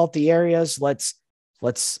marginal salty areas. Let's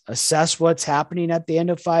assess what's happening at the end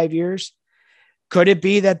of 5 years. Could it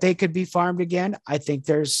be that they could be farmed again? I think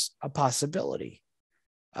there's a possibility.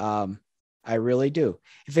 I really do.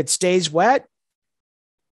 If it stays wet,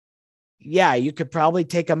 yeah, you could probably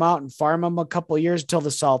take them out and farm them a couple of years until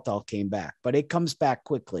the salt all came back, but it comes back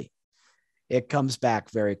quickly. It comes back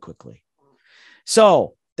very quickly.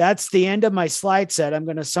 So that's the end of my slide set. I'm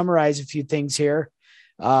going to summarize a few things here.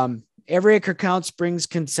 Every acre counts brings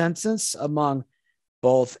consensus among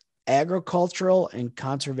both agricultural and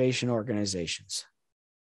conservation organizations.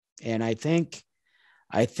 And I think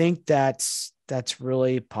that's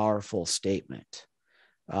really a powerful statement.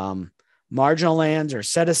 Marginal lands are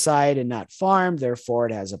set aside and not farmed. Therefore,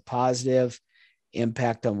 it has a positive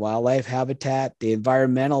impact on wildlife habitat. The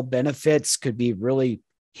environmental benefits could be really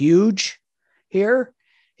huge here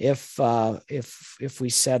if we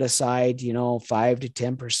set aside, 5 to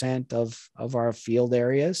 10% of our field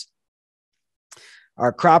areas.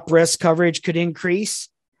 Our crop risk coverage could increase.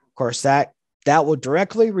 Of course, that will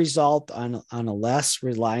directly result on a less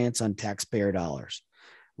reliance on taxpayer dollars.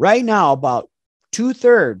 Right now, about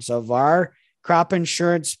 2/3 of our crop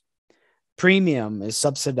insurance premium is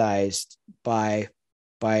subsidized by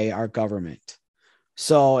our government.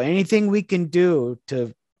 So anything we can do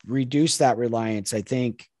to reduce that reliance, I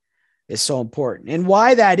think, is so important. And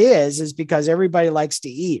why that is because everybody likes to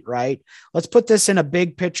eat, right? Let's put this in a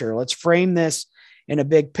big picture. Let's frame this in a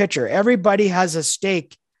big picture. Everybody has a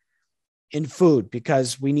stake in food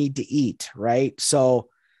because we need to eat, right? So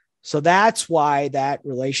that's why that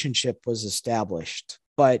relationship was established.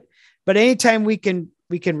 But anytime we can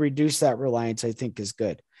reduce that reliance, I think is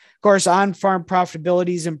good. Of course, on-farm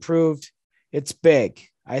profitability is improved. It's big.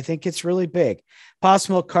 I think it's really big.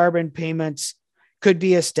 Possible carbon payments could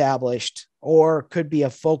be established or could be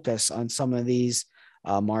a focus on some of these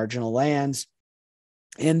marginal lands.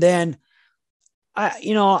 And then,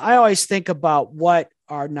 I always think about what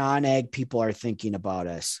our non-ag people are thinking about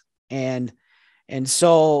us. And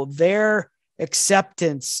so their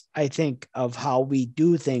acceptance, I think, of how we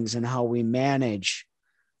do things and how we manage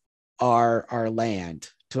our land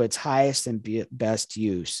to its highest and best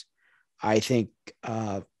use. I think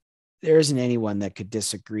there isn't anyone that could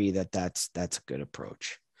disagree that that's a good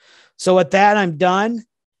approach. So with that, I'm done.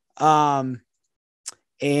 I'd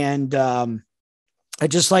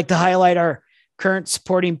just like to highlight our current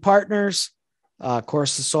supporting partners. Of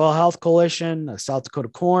course, the Soil Health Coalition, the South Dakota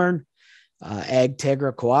Corn,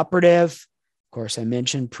 AgTegra Cooperative. Of course, I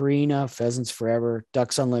mentioned Purina, Pheasants Forever,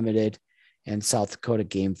 Ducks Unlimited, and South Dakota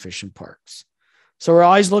Game Fish and Parks. So we're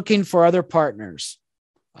always looking for other partners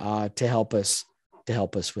to help us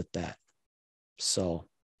with that. So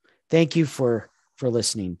thank you for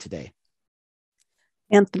listening today.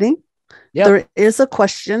 Anthony, Yep. There is a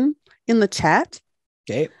question in the chat.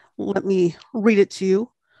 Okay. Let me read it to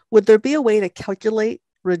you. Would there be a way to calculate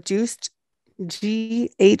reduced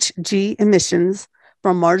GHG emissions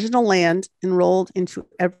from marginal land enrolled into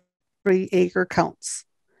every acre counts?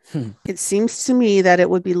 It seems to me that it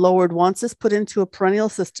would be lowered once it's put into a perennial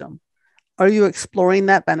system. Are you exploring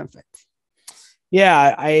that benefit?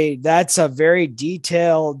 Yeah, that's a very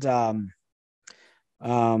detailed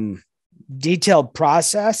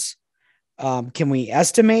process. Can we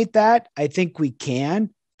estimate that? I think we can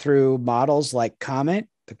through models like the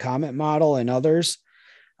Comet model and others.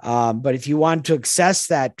 But if you want to assess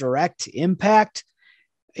that direct impact,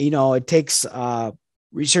 it takes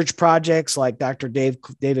research projects like Dr.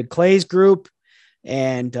 David Clay's group,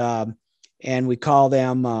 and we call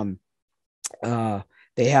them,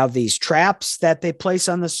 they have these traps that they place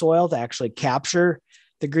on the soil to actually capture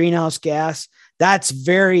the greenhouse gas. That's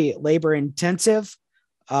very labor intensive.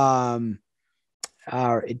 It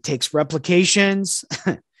takes replications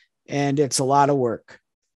and it's a lot of work.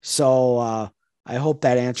 So I hope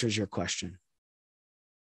that answers your question.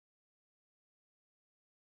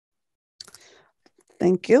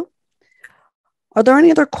 Thank you. Are there any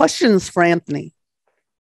other questions for Anthony?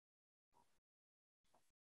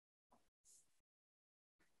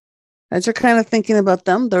 As you're kind of thinking about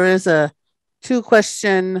them, there is a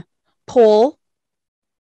 2-question poll.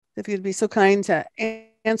 If you'd be so kind to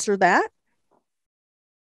answer that.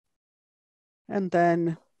 And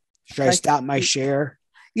then. Should I stop my share?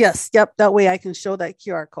 Yes. Yep. That way I can show that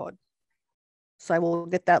QR code. So I will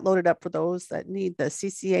get that loaded up for those that need the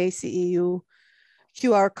CCA CEU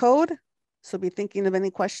QR code. So be thinking of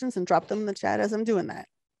any questions and drop them in the chat as I'm doing that.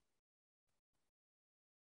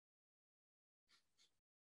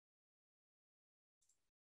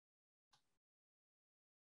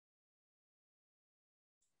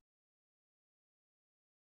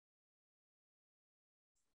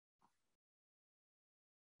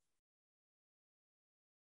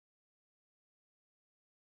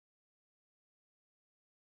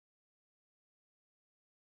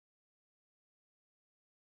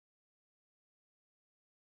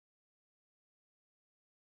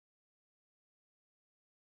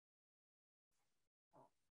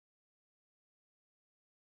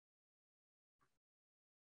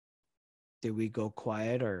 Did we go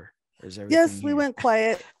quiet or is everything? Yes, we here? went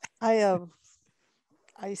quiet. I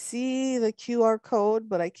see the QR code,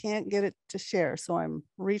 but I can't get it to share. So I'm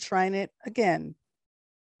retrying it again.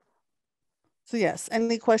 So yes,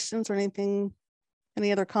 any questions or anything,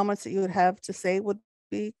 any other comments that you would have to say would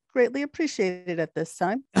be greatly appreciated at this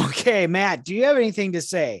time. Okay, Matt, do you have anything to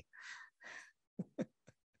say?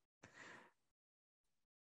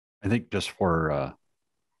 I think just for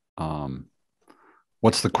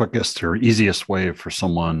what's the quickest or easiest way for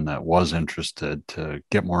someone that was interested to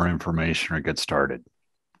get more information or get started?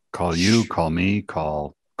 Call you, call me,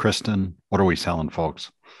 call Kristen. What are we selling,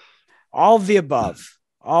 folks? All of the above.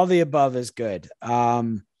 All the above is good.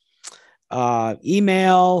 Email,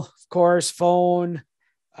 of course, phone,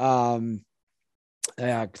 through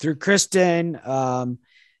Kristen.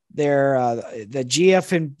 The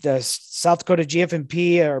GF and the South Dakota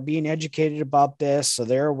GF&P are being educated about this, so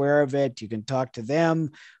they're aware of it. You can talk to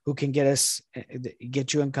them, who can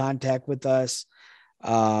get you in contact with us.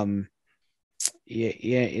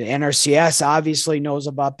 NRCS obviously knows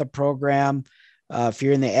about the program. If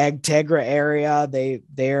you're in the AgTegra area, they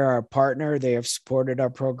are our partner. They have supported our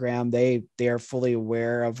program. They are fully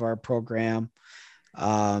aware of our program.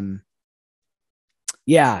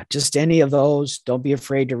 Just any of those. Don't be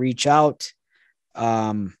afraid to reach out.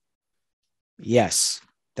 Yes,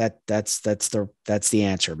 that's the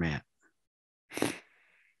answer, Matt.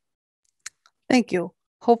 Thank you.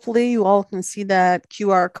 Hopefully you all can see that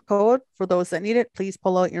QR code. For those that need it, please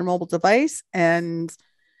pull out your mobile device and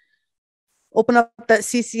open up that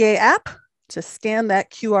CCA app to scan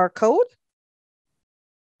that QR code.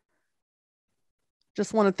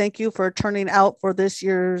 Just want to thank you for turning out for this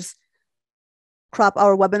year's Crop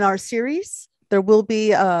Hour webinar series. There will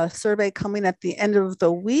be a survey coming at the end of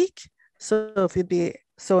the week. So if you'd be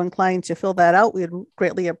so inclined to fill that out, we'd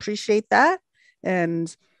greatly appreciate that.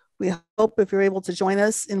 And we hope if you're able to join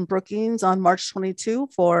us in Brookings on March 22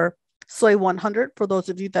 for Soy 100, for those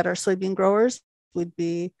of you that are soybean growers, we'd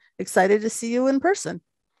be excited to see you in person.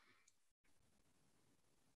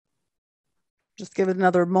 Just give it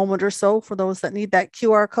another moment or so for those that need that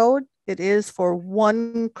QR code. It is for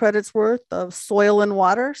 1 credit's worth of soil and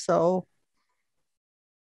water. So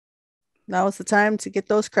now is the time to get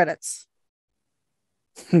those credits.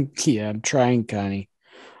 Yeah, I'm trying, Connie.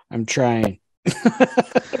 I'm trying.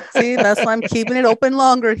 See, that's why I'm keeping it open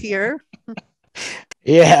longer here.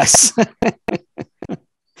 Yes.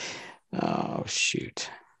 Oh, shoot.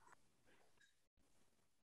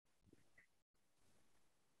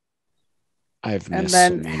 I've missed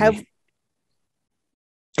so many.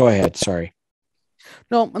 Go ahead. Sorry.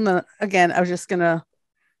 No, and then again, I was just gonna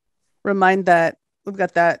remind that we've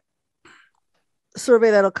got that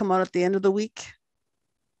survey that'll come out at the end of the week.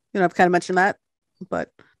 I've kind of mentioned that,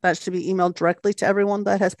 but that should be emailed directly to everyone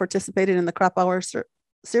that has participated in the Crop Hour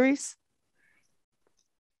series.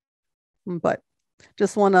 But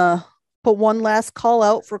just want to put one last call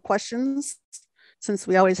out for questions, since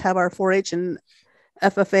we always have our 4-H and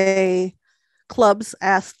FFA clubs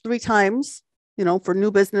asked 3 times, for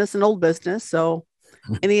new business and old business. So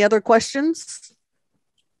any other questions?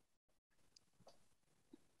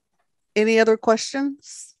 Any other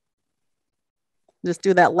questions? Just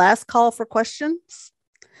do that last call for questions.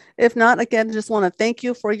 If not, again, just want to thank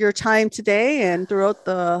you for your time today and throughout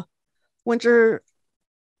the winter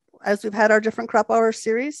as we've had our different Crop Hour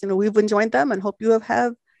series. We've enjoyed them and hope you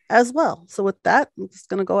have as well. So with that, I'm just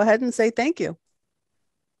going to go ahead and say thank you.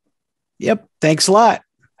 Yep. Thanks a lot.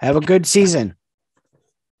 Have a good season.